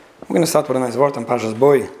We're going to start with a nice word on Parshas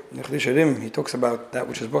Boy. He talks about that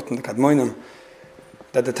which is brought in the Kadmonim,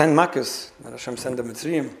 that the 10 Makkos that Hashem sent the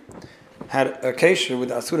Mitzrayim had a kesher with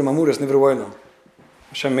the Asura Mamuras Nivra Olam.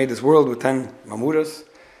 Hashem made this world with 10 Mamuras,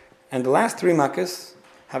 and the last 3 Makkos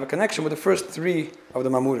have a connection with the first 3 of the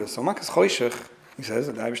Mamuras. So Makkas Choshech, he says,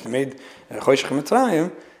 that the Eibishter made Choshech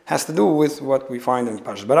Mitzrayim, has to do with what we find in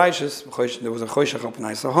Parshas Bereishis. There was a Choshech up in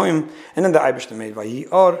Yisrahoim, and then the Eibishter made Vayi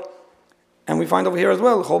Or. And we find over here as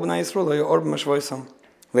well, Chol B'nai Yisrael, Or B'mashvoisam.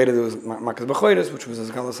 Later there was Makkas B'choiris, which was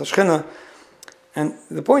a Galas HaShechina. And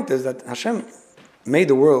the point is that Hashem made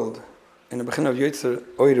the world in the beginning of Yotzer,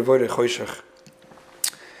 Oyer Voire Choshech.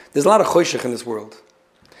 There's a lot of Choshech in this world.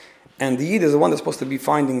 And the Yid is the one that's supposed to be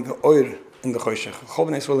finding the Oyer in the Choshech. Chol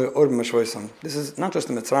B'nai Yisrael, Or B'mashvoisam. This is not just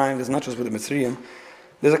the Mitzrayim, this is not just with the Mitzrayim.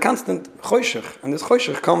 There's a constant Choshech. And this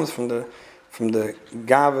Choshech comes from the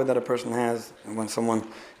gava that a person has, and when someone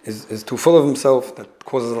is too full of himself, that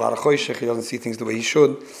causes a lot of choshech, he doesn't see things the way he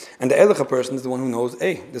should. And the elicha person is the one who knows,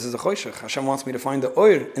 hey, this is a choshech. Hashem wants me to find the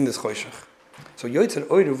oir in this choshech. So yotzer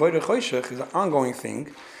oir uvoyer choshech is an ongoing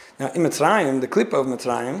thing. Now in Mitzrayim, the Klippa of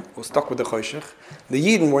Mitzrayim was stuck with the choshech. The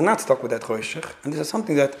Yidden were not stuck with that choshech. And this is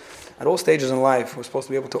something that at all stages in life we're supposed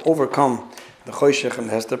to be able to overcome the choshech and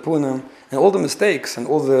the hester punim and all the mistakes and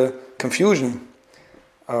all the confusion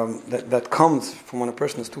that comes from when a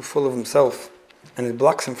person is too full of himself and it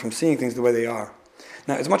blocks him from seeing things the way they are.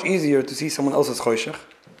 Now, it's much easier to see someone else's choshech.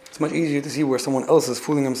 It's much easier to see where someone else is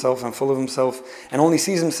fooling himself and full of himself and only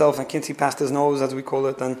sees himself and can't see past his nose, as we call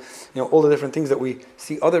it, and all the different things that we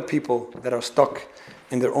see other people that are stuck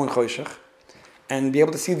in their own choshech and be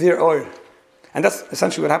able to see their oir. And that's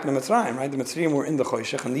essentially what happened in Mitzrayim, right? The Mitzrayim were in the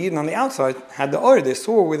choshech and the Yidden on the outside had the oir. They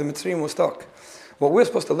saw where the Mitzrayim was stuck. What we're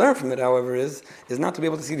supposed to learn from it, however, is not to be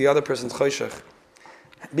able to see the other person's choshech.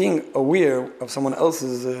 Being aware of someone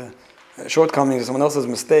else's shortcomings, someone else's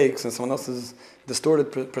mistakes, and someone else's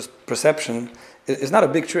distorted perception is not a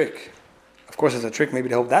big trick. Of course, it's a trick maybe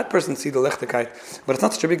to help that person see the lechtigkeit, but it's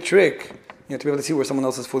not such a big trick to be able to see where someone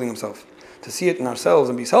else is fooling himself. To see it in ourselves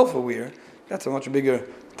and be self-aware, that's a much bigger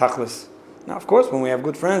tachlis. Now, of course, when we have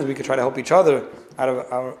good friends, we can try to help each other out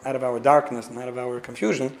of our darkness and out of our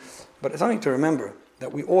confusion. But it's something to remember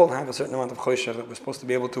that we all have a certain amount of choshech that we're supposed to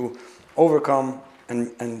be able to overcome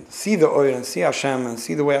and see the oil and see Hashem and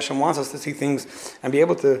see the way Hashem wants us to see things and be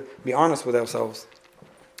able to be honest with ourselves.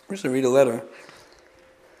 I'm just going to read a letter.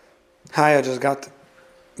 Hi, I just got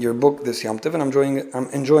your book this Yom Tov and I'm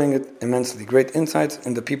enjoying it immensely. Great insights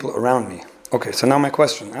in the people around me. Okay, so now my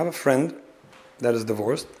question. I have a friend that is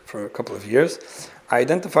divorced for a couple of years. I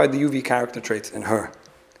identified the UV character traits in her.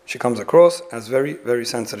 She comes across as very, very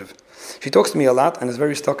sensitive. She talks to me a lot and is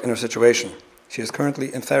very stuck in her situation. She is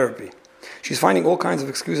currently in therapy. She's finding all kinds of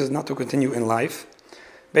excuses not to continue in life,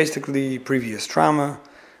 basically previous trauma,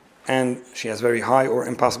 and she has very high or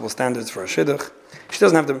impossible standards for a shidduch. She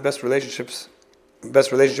doesn't have the best relationship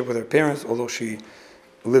with her parents, although she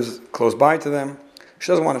lives close by to them. She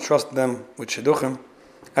doesn't want to trust them with shidduchim.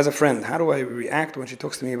 As a friend, how do I react when she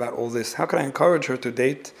talks to me about all this? How can I encourage her to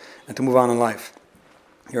date and to move on in life?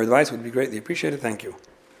 Your advice would be greatly appreciated. Thank you.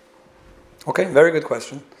 Okay, very good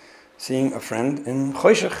question. Seeing a friend in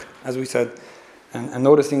choshech, as we said, and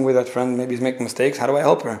noticing where that friend maybe is making mistakes. How do I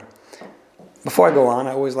help her? Before I go on,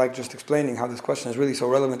 I always like just explaining how this question is really so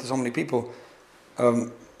relevant to so many people.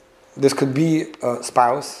 This could be a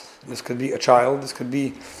spouse, this could be a child, this could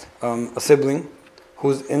be a sibling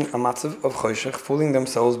who's in a matzav of choshech, fooling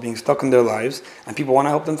themselves, being stuck in their lives, and people want to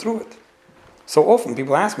help them through it. So often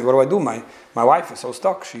people ask me, what do I do? My wife is so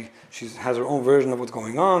stuck. She has her own version of what's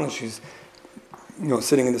going on, and she's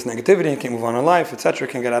sitting in this negativity and can't move on in life, etc.,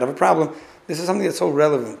 can't get out of a problem. This is something that's so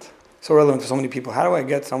relevant for so many people. How do I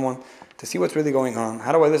get someone to see what's really going on?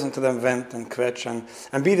 How do I listen to them vent and kvetch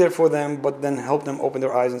and be there for them, but then help them open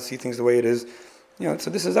their eyes and see things the way it is? So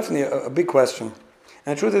this is definitely a big question.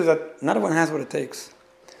 And the truth is that not everyone has what it takes.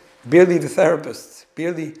 Barely the therapists,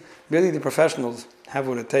 barely the professionals have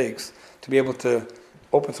what it takes to be able to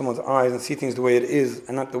open someone's eyes and see things the way it is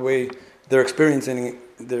and not the way they're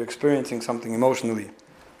experiencing something emotionally.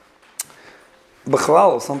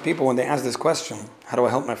 B'chalal, some people, when they ask this question, how do I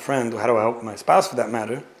help my friend, or how do I help my spouse for that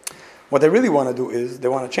matter, what they really want to do is they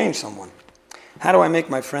want to change someone. How do I make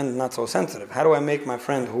my friend not so sensitive? How do I make my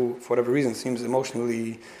friend who, for whatever reason, seems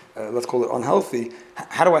emotionally, let's call it unhealthy,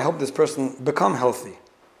 how do I help this person become healthy?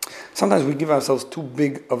 Sometimes we give ourselves too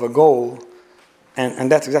big of a goal, and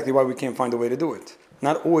that's exactly why we can't find a way to do it.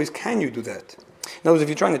 Not always can you do that. In other words, if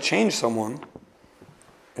you're trying to change someone,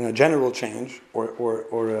 in a general change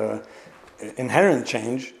or inherent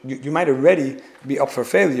change, you might already be up for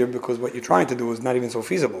failure because what you're trying to do is not even so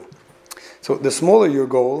feasible. So the smaller your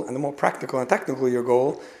goal and the more practical and technical your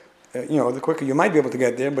goal, the quicker you might be able to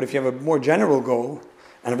get there. But if you have a more general goal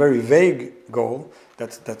and a very vague goal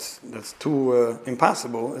that's too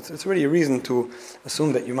impossible, it's really a reason to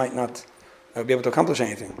assume that you might not be able to accomplish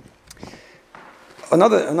anything.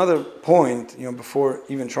 Another point, before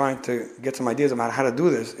even trying to get some ideas about how to do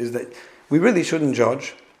this, is that we really shouldn't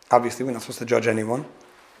judge. Obviously, we're not supposed to judge anyone.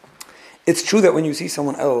 It's true that when you see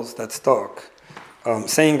someone else that's stuck,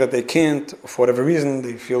 saying that they can't, for whatever reason,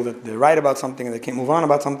 they feel that they're right about something and they can't move on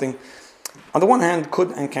about something. On the one hand,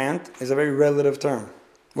 could and can't is a very relative term.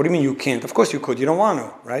 What do you mean you can't? Of course you could, you don't want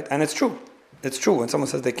to, right? And it's true. It's true. When someone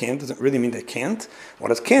says they can't, it doesn't really mean they can't. What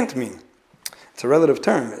does can't mean? It's a relative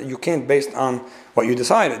term. You can't based on what you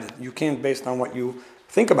decided. You can't based on what you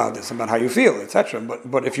think about this, about how you feel, etc.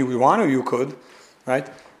 But if you want to, you could, right?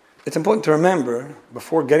 It's important to remember,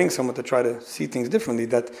 before getting someone to try to see things differently,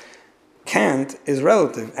 that can't is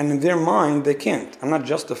relative. And in their mind, they can't. I'm not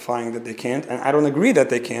justifying that they can't, and I don't agree that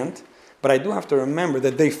they can't, but I do have to remember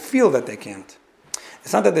that they feel that they can't.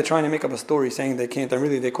 It's not that they're trying to make up a story saying they can't, and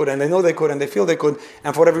really they could, and they know they could, and they feel they could,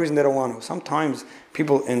 and for whatever reason they don't want to. Sometimes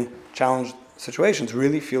people in challenged situations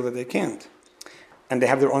really feel that they can't. And they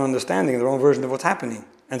have their own understanding, their own version of what's happening.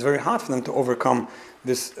 And it's very hard for them to overcome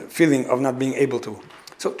this feeling of not being able to.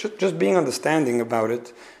 So just being understanding about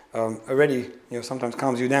it already sometimes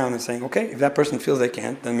calms you down and saying, okay, if that person feels they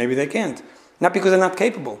can't, then maybe they can't. Not because they're not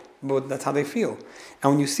capable, but that's how they feel.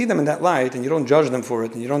 And when you see them in that light and you don't judge them for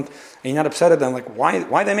it, and you're not upset at them, like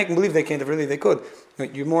why they make them believe they can't if really they could,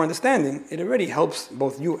 you're more understanding, it already helps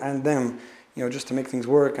both you and them, just to make things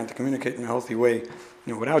work and to communicate in a healthy way,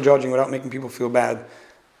 without judging, without making people feel bad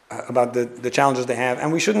about the challenges they have.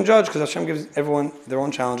 And we shouldn't judge, because Hashem gives everyone their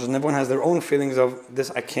own challenges, and everyone has their own feelings of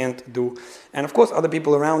this I can't do. And of course, other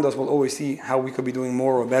people around us will always see how we could be doing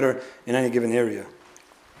more or better in any given area.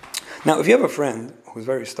 Now, if you have a friend who's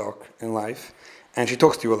very stuck in life, and she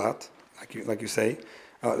talks to you a lot, like you say,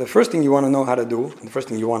 the first thing you want to know how to do, and the first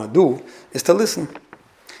thing you want to do, is to listen.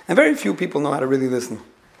 And very few people know how to really listen.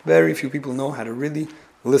 Very few people know how to really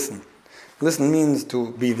listen. Listen means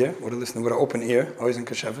to be there, or to listen with an open ear, always in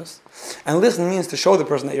kashavas. And listen means to show the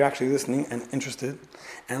person that you're actually listening and interested.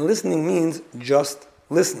 And listening means just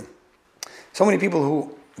listen. So many people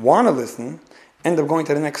who want to listen end up going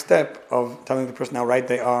to the next step of telling the person how right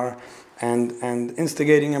they are, and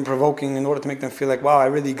instigating and provoking in order to make them feel like, wow, I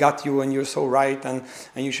really got you, and you're so right, and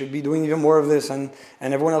you should be doing even more of this, and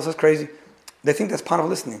everyone else is crazy. They think that's part of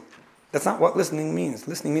listening. That's not what listening means.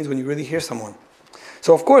 Listening means when you really hear someone.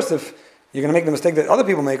 So of course, if you're going to make the mistake that other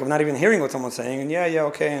people make of not even hearing what someone's saying, and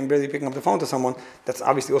okay, and barely picking up the phone to someone, that's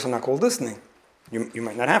obviously also not called listening. You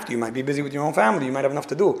might not have to. You might be busy with your own family. You might have enough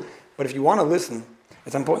to do. But if you want to listen,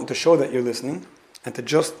 it's important to show that you're listening and to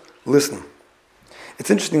just listen. It's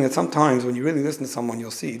interesting that sometimes when you really listen to someone,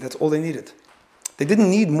 you'll see that's all they needed. They didn't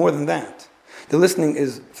need more than that. The listening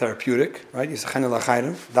is therapeutic, right?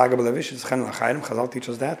 Chazal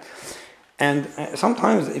teaches that. And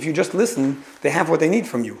sometimes if you just listen, they have what they need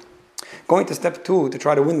from you. Going to step 2 to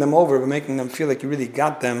try to win them over by making them feel like you really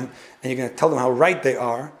got them and you're going to tell them how right they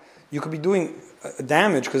are, you could be doing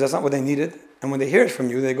damage because that's not what they needed. And when they hear it from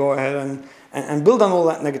you, they go ahead and build on all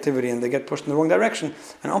that negativity, and they get pushed in the wrong direction.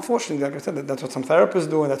 And unfortunately, like I said, that's what some therapists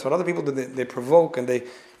do, and that's what other people do. They provoke, and they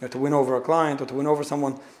to win over a client or to win over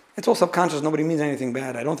someone. It's all subconscious. Nobody means anything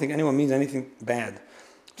bad. I don't think anyone means anything bad.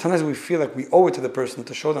 Sometimes we feel like we owe it to the person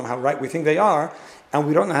to show them how right we think they are, and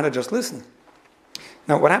we don't know how to just listen.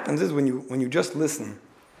 Now, what happens is when you just listen,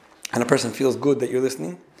 and a person feels good that you're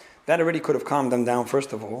listening, that already could have calmed them down,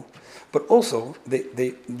 first of all. But also,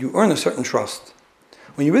 you earn a certain trust.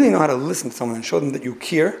 When you really know how to listen to someone and show them that you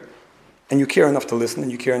care, and you care enough to listen,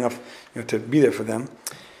 and you care enough to be there for them,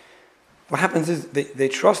 what happens is they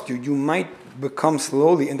trust you. You might become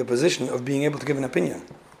slowly in the position of being able to give an opinion.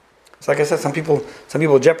 So like I said, some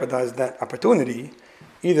people jeopardize that opportunity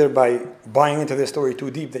either by buying into their story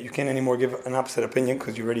too deep that you can't anymore give an opposite opinion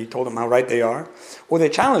because you already told them how right they are, or they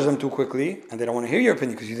challenge them too quickly and they don't want to hear your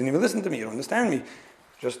opinion because you didn't even listen to me, you don't understand me.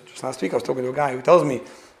 Just last week I was talking to a guy who tells me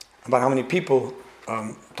about how many people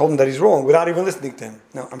told him that he's wrong without even listening to him.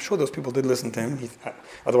 Now, I'm sure those people did listen to him.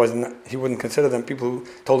 Otherwise, he wouldn't consider them people who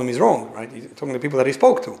told him he's wrong, right? He's talking to people that he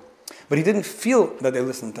spoke to. But he didn't feel that they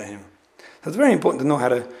listened to him. So it's very important to know how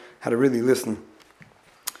to really listen.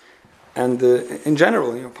 And in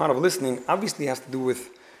general, part of listening obviously has to do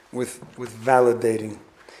with validating.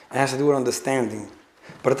 It has to do with understanding.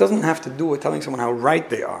 But it doesn't have to do with telling someone how right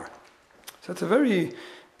they are. So it's a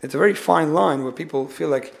very fine line where people feel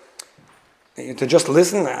like to just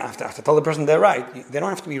listen, I have to tell the person they're right. They don't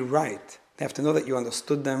have to be right. They have to know that you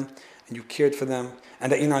understood them, and and you cared for them,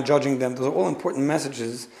 and that you're not judging them. Those are all important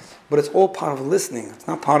messages, but it's all part of listening. It's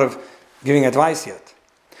not part of giving advice yet.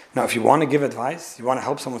 Now, if you want to give advice, you want to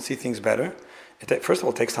help someone see things better, first of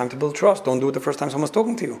all, it takes time to build trust. Don't do it the first time someone's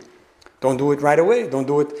talking to you. Don't do it right away. Don't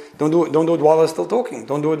do it while they're still talking.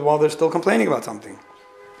 Don't do it while they're still complaining about something.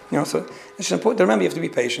 So it's just important to remember you have to be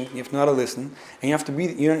patient. You have to know how to listen, and you have to be.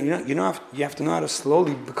 You have to know how to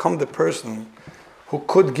slowly become the person who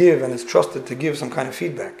could give and is trusted to give some kind of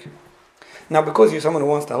feedback. Now, because you're someone who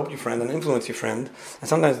wants to help your friend and influence your friend, and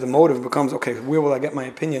sometimes the motive becomes, okay, where will I get my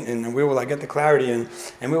opinion in, and where will I get the clarity in,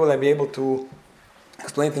 and where will I be able to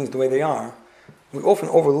explain things the way they are? We often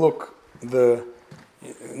overlook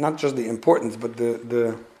not just the importance, but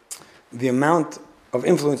the amount of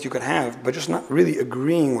influence you could have by just not really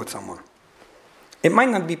agreeing with someone. It might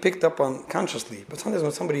not be picked up on consciously, but sometimes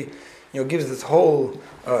when somebody gives this whole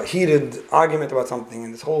heated argument about something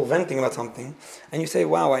and this whole venting about something, and you say,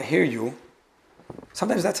 wow, I hear you,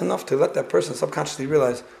 sometimes that's enough to let that person subconsciously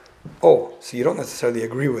realize, oh, so you don't necessarily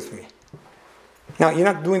agree with me. Now, you're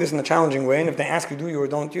not doing this in a challenging way, and if they ask you, do you or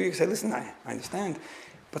don't you say, listen, I understand.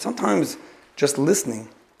 But sometimes just listening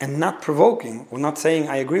and not provoking or not saying,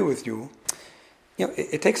 I agree with you,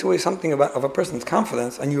 it takes away something of a person's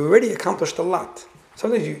confidence, and you already accomplished a lot.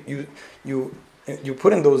 Sometimes you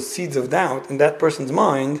put in those seeds of doubt in that person's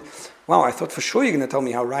mind. Wow, I thought for sure you're going to tell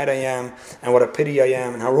me how right I am and what a pity I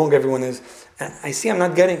am and how wrong everyone is. And I see I'm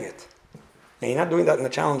not getting it. Now, you're not doing that in a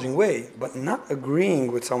challenging way, but not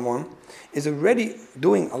agreeing with someone is already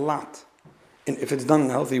doing a lot. If it's done in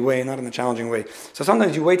a healthy way, not in a challenging way. So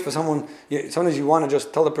sometimes you wait for someone, sometimes you want to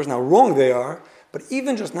just tell the person how wrong they are, but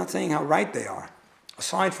even just not saying how right they are,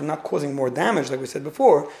 aside from not causing more damage, like we said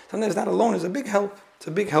before, sometimes that alone is a big help. It's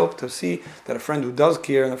a big help to see that a friend who does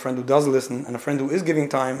care, and a friend who does listen, and a friend who is giving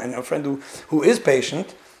time, and a friend who is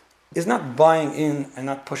patient, is not buying in and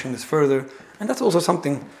not pushing this further. And that's also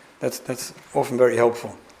something that's often very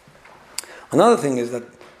helpful. Another thing is that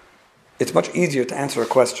it's much easier to answer a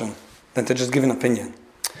question than to just give an opinion.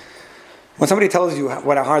 When somebody tells you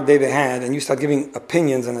what a hard day they had, and you start giving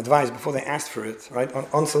opinions and advice before they asked for it, right?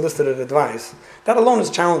 Unsolicited advice, that alone is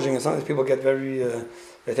challenging, and sometimes people get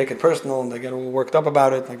they take it personal, and they get all worked up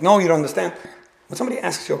about it, like, no, you don't understand. When somebody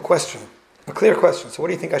asks you a question, a clear question, so what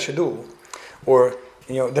do you think I should do? Or,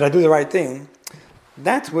 did I do the right thing?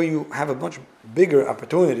 That's where you have a much bigger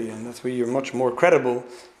opportunity, and that's where you're much more credible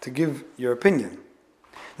to give your opinion.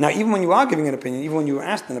 Now, even when you are giving an opinion, even when you are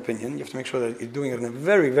asked an opinion, you have to make sure that you're doing it in a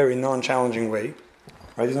very, very non-challenging way.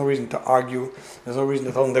 Right? There's no reason to argue. There's no reason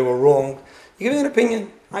to tell them they were wrong. You're giving an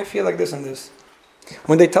opinion. I feel like this and this.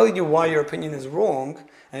 When they tell you why your opinion is wrong,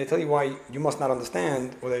 and they tell you why you must not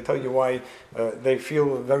understand, or they tell you why they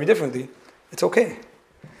feel very differently, it's okay.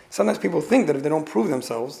 Sometimes people think that if they don't prove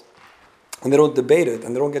themselves, and they don't debate it,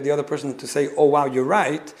 and they don't get the other person to say, oh wow, you're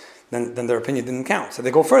right, then their opinion didn't count. So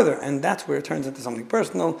they go further, and that's where it turns into something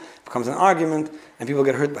personal, becomes an argument, and people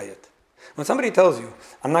get hurt by it. When somebody tells you,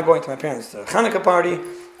 I'm not going to my parents' Hanukkah party,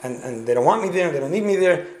 and they don't want me there, they don't need me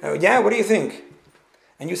there, yeah, what do you think?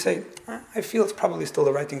 And you say, I feel it's probably still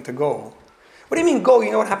the right thing to go. What do you mean go?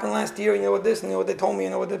 You know what happened last year, you know what this, you know what they told me, you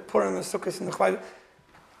know what the Purim and Sukkot and the Chayv.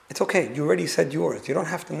 It's okay, you already said yours. You don't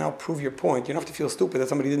have to now prove your point. You don't have to feel stupid that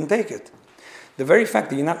somebody didn't take it. The very fact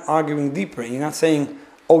that you're not arguing deeper, and you're not saying,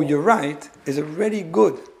 oh, you're right, is already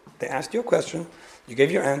good. They asked you a question, you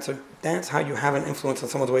gave your answer, that's how you have an influence on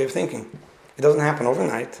someone's way of thinking. It doesn't happen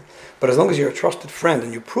overnight, but as long as you're a trusted friend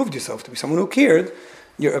and you proved yourself to be someone who cared,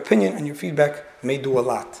 your opinion and your feedback may do a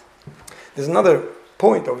lot. There's another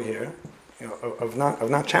point over here, of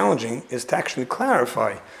not challenging, is to actually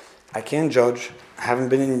clarify. I can't judge, I haven't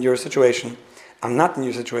been in your situation, I'm not in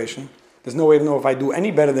your situation, there's no way to know if I do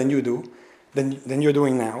any better than you do, than you're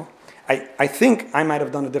doing now. I think I might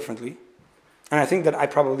have done it differently, and I think that I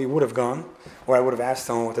probably would have gone, or I would have asked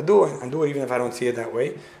someone what to do, and do it even if I don't see it that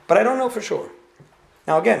way, but I don't know for sure.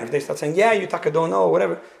 Now again, if they start saying, yeah, you taka don't know,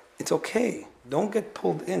 whatever, it's okay. Don't get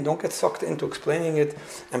pulled in, don't get sucked into explaining it,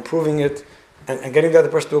 and proving it, and getting the other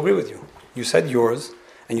person to agree with you. You said yours,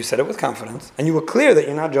 and you said it with confidence, and you were clear that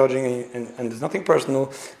you're not judging, and there's nothing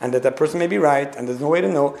personal, and that person may be right, and there's no way to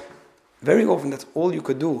know. Very often that's all you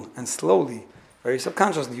could do, and slowly, very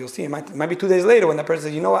subconsciously, you'll see, it might be 2 days later when that person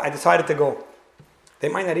says, you know what, I decided to go. They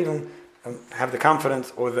might not even have the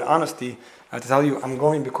confidence or the honesty to tell you, I'm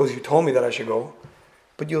going because you told me that I should go.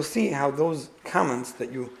 But you'll see how those comments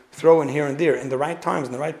that you throw in here and there, in the right times,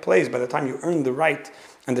 in the right place, by the time you earn the right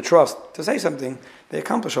and the trust to say something, they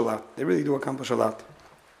accomplish a lot. They really do accomplish a lot.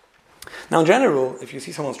 Now in general, if you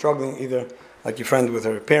see someone struggling, either like your friend with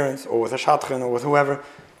her parents, or with a shadchan, or with whoever,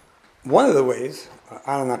 One of the ways,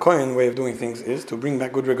 Aaron Akoyan way of doing things is to bring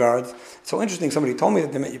back good regards. It's so interesting, somebody told me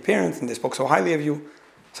that they met your parents and they spoke so highly of you.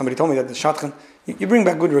 Somebody told me that the Shadchan, you bring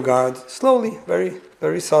back good regards, slowly, very,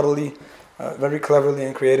 very subtly, very cleverly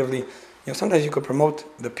and creatively. Sometimes you could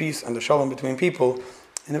promote the peace and the shalom between people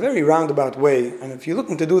in a very roundabout way, and if you're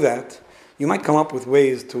looking to do that, you might come up with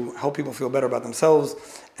ways to help people feel better about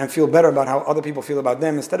themselves and feel better about how other people feel about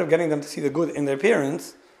them. Instead of getting them to see the good in their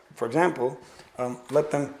parents, for example, let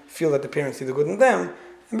them feel that the parents see the good in them.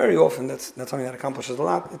 And very often that's something that accomplishes a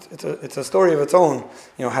lot. It's a story of its own,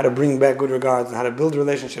 how to bring back good regards and how to build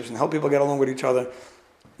relationships and help people get along with each other.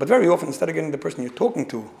 But very often, instead of getting the person you're talking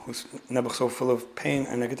to, who's never so full of pain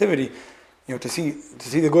and negativity, to see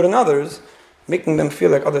the good in others, making them feel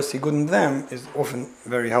like others see good in them is often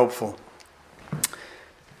very helpful.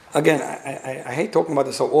 Again, I hate talking about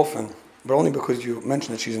this so often, but only because you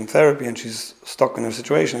mentioned that she's in therapy and she's stuck in her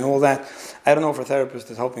situation and all that. I don't know if her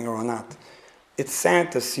therapist is helping her or not. It's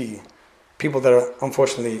sad to see people that are,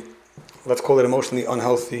 unfortunately, let's call it emotionally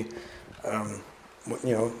unhealthy,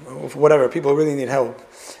 whatever, people really need help,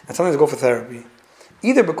 and sometimes go for therapy,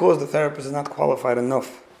 either because the therapist is not qualified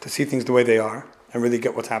enough to see things the way they are and really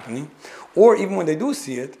get what's happening, or even when they do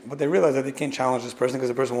see it, but they realize that they can't challenge this person because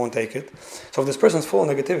the person won't take it. So if this person's full of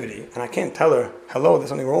negativity, and I can't tell her, hello, there's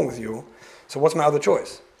something wrong with you, so what's my other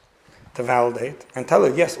choice? To validate and tell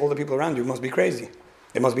her, yes, all the people around you must be crazy.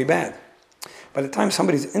 They must be bad. By the time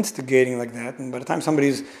somebody's instigating like that, and by the time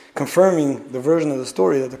somebody's confirming the version of the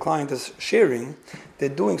story that the client is sharing, they're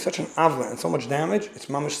doing such an avla and so much damage, it's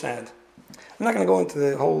mamash sad. I'm not going to go into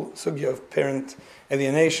the whole sugya of parent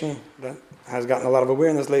alienation that has gotten a lot of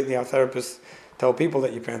awareness lately. How therapists tell people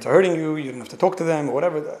that your parents are hurting you, you don't have to talk to them, or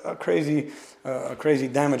whatever, a crazy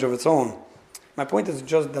damage of its own. My point is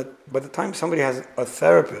just that by the time somebody has a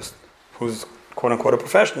therapist who's quote-unquote a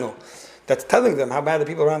professional that's telling them how bad the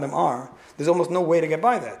people around them are, there's almost no way to get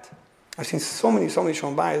by that. I've seen so many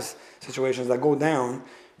shalom bias situations that go down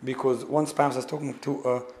because one spouse is talking to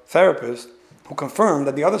a therapist who confirmed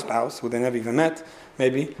that the other spouse, who they never even met,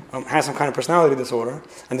 maybe, has some kind of personality disorder,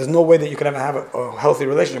 and there's no way that you could ever have a healthy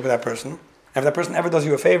relationship with that person. And if that person ever does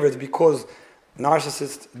you a favor, it's because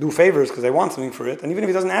narcissists do favors because they want something for it, and even if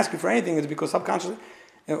he doesn't ask you for anything, it's because subconsciously,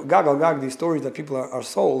 gag, these stories that people are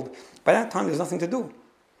sold, by that time there's nothing to do.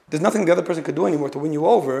 There's nothing the other person could do anymore to win you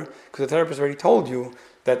over, because the therapist already told you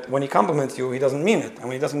that when he compliments you, he doesn't mean it. And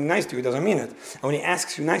when he does something nice to you, he doesn't mean it. And when he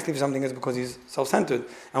asks you nicely for something, it's because he's self-centered.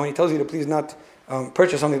 And when he tells you to please not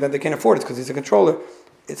purchase something that they can't afford, it's because he's a controller.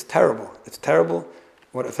 It's terrible. It's terrible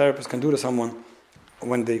what a therapist can do to someone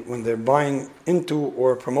when they're buying into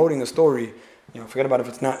or promoting a story. Forget about if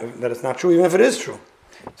it's not true, even if it is true.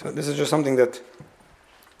 So this is just something that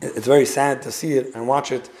it's very sad to see it and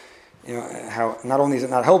watch it. How not only is it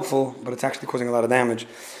not helpful, but it's actually causing a lot of damage.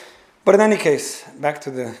 But in any case, back to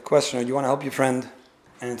the question, you want to help your friend,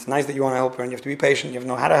 and it's nice that you want to help her, and you have to be patient, you have to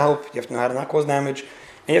know how to help, you have to know how to not cause damage,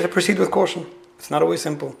 and you have to proceed with caution. It's not always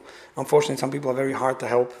simple. Unfortunately, some people are very hard to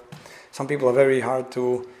help. Some people are very hard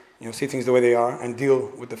to see things the way they are and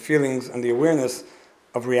deal with the feelings and the awareness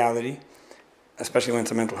of reality, especially when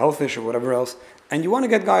it's a mental health issue or whatever else. And you want to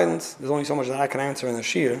get guidance. There's only so much that I can answer in a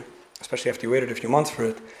shir, especially after you waited a few months for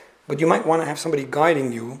it. But you might want to have somebody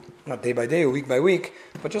guiding you, not day by day or week by week,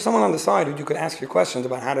 but just someone on the side who you could ask your questions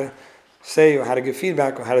about how to say or how to give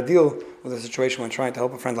feedback or how to deal with a situation when trying to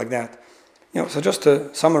help a friend like that. So just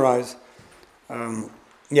to summarize,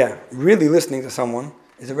 really listening to someone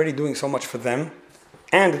is already doing so much for them,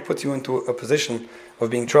 and it puts you into a position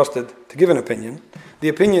of being trusted to give an opinion. The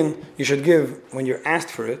opinion you should give when you're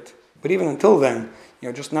asked for it, but even until then,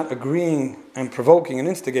 just not agreeing and provoking and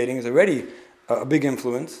instigating is already a big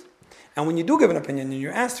influence. And when you do give an opinion and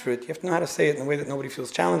you're asked for it, you have to know how to say it in a way that nobody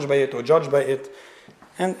feels challenged by it or judged by it.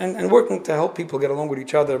 And working to help people get along with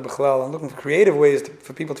each other, b'chlal, and looking for creative ways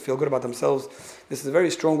for people to feel good about themselves. This is a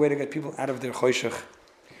very strong way to get people out of their choshech.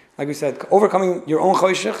 Like we said, overcoming your own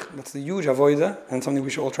choshech, that's the huge avoida, and something we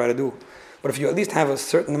should all try to do. But if you at least have a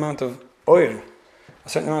certain amount of oil, a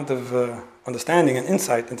certain amount of understanding and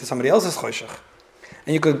insight into somebody else's choshech,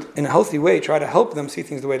 and you could, in a healthy way, try to help them see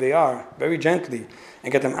things the way they are, very gently,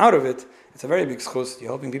 and get them out of it, it's a very big schus. You're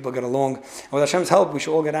helping people get along. And with Hashem's help, we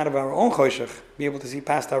should all get out of our own choshech, be able to see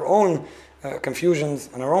past our own confusions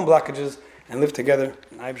and our own blockages, and live together.